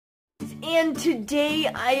and today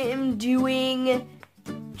I am doing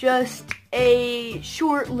just a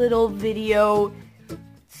short little video.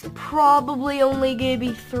 It's probably only gonna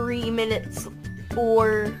be 3 minutes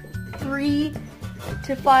or 3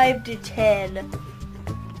 to 5 to 10.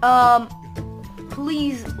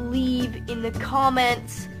 Please leave in the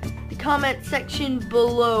comment section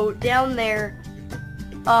below, down there.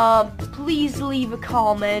 Please leave a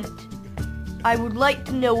comment. I would like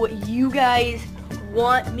to know what you guys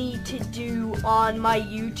want me to do on my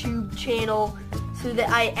YouTube channel so that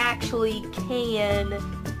I actually can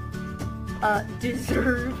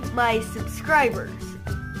deserve my subscribers.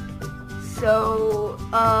 So,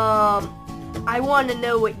 I want to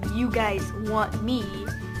know what you guys want me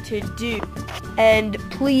to do. And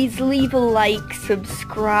please leave a like,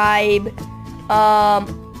 subscribe.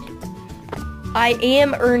 I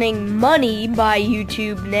am earning money by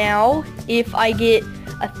YouTube now. If I get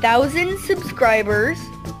 1,000 subscribers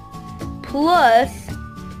plus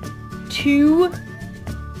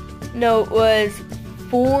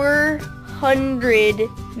 400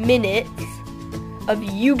 minutes of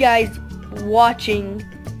you guys watching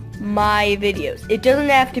my videos. It doesn't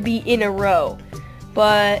have to be in a row,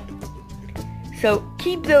 but so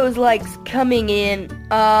keep those likes coming in.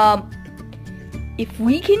 If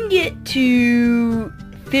we can get to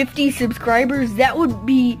 50 subscribers, that would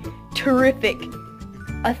be terrific.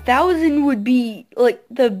 1,000 would be like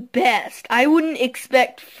the best. I wouldn't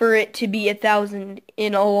expect for it to be 1,000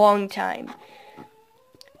 in a long time.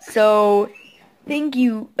 So thank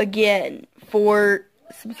you again for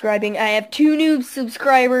subscribing. I have 2 new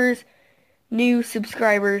subscribers.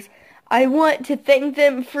 I want to thank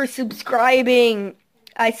them for subscribing.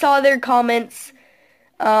 I saw their comments.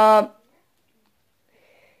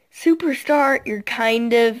 Superstar, you're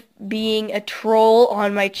kind of being a troll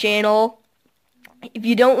on my channel. If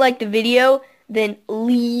you don't like the video, then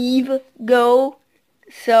go.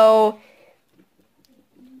 So,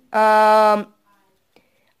 I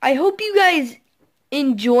hope you guys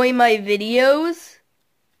enjoy my videos.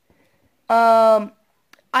 I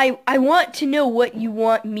want to know what you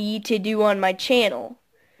want me to do on my channel.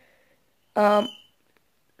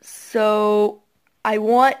 So, I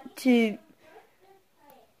want to...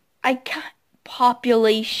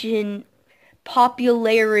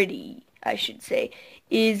 popularity, I should say,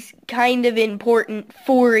 is kind of important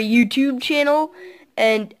for a YouTube channel,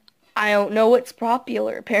 and I don't know what's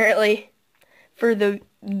popular, apparently, for the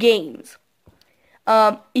games.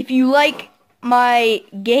 If you like my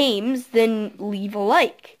games, then leave a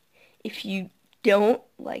like. If you don't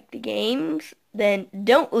like the games, then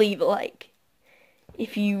don't leave a like.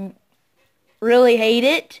 If you really hate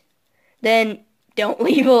it, then don't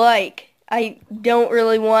leave a like. I don't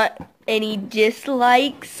really want any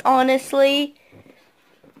dislikes, honestly,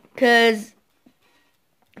 because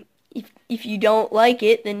if you don't like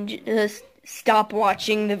it, then just stop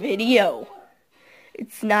watching the video.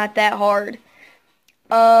 It's not that hard.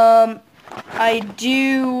 I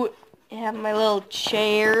do have my little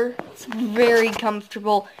chair. It's very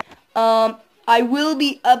comfortable. I will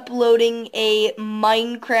be uploading a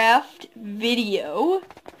Minecraft video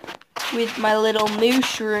with my little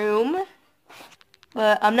mushroom,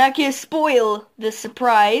 but I'm not going to spoil the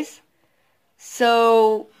surprise.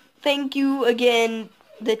 So, thank you again,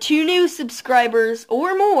 the 2 new subscribers,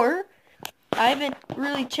 or more. I haven't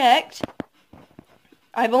really checked.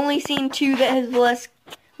 I've only seen 2 that have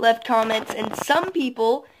left comments, and some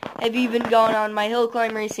people have even gone on my Hill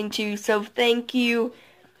Climb Racing too, so thank you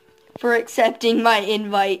for accepting my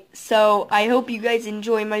invite. So, I hope you guys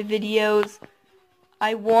enjoy my videos.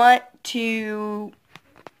 I want to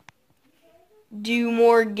do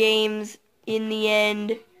more games in the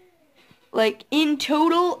end. Like, in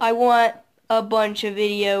total, I want a bunch of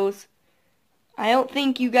videos. I don't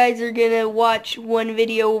think you guys are gonna watch one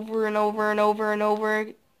video over and over and over and over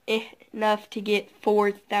enough to get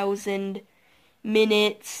 4,000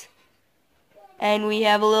 minutes. And we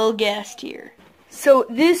have a little guest here. So,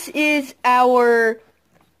 this is our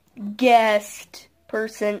guest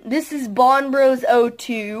person. This is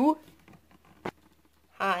BonBros02.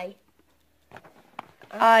 Hi.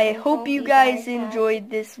 I hope you guys enjoyed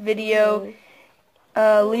this video.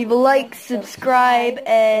 Leave a like, subscribe,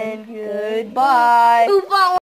 and goodbye.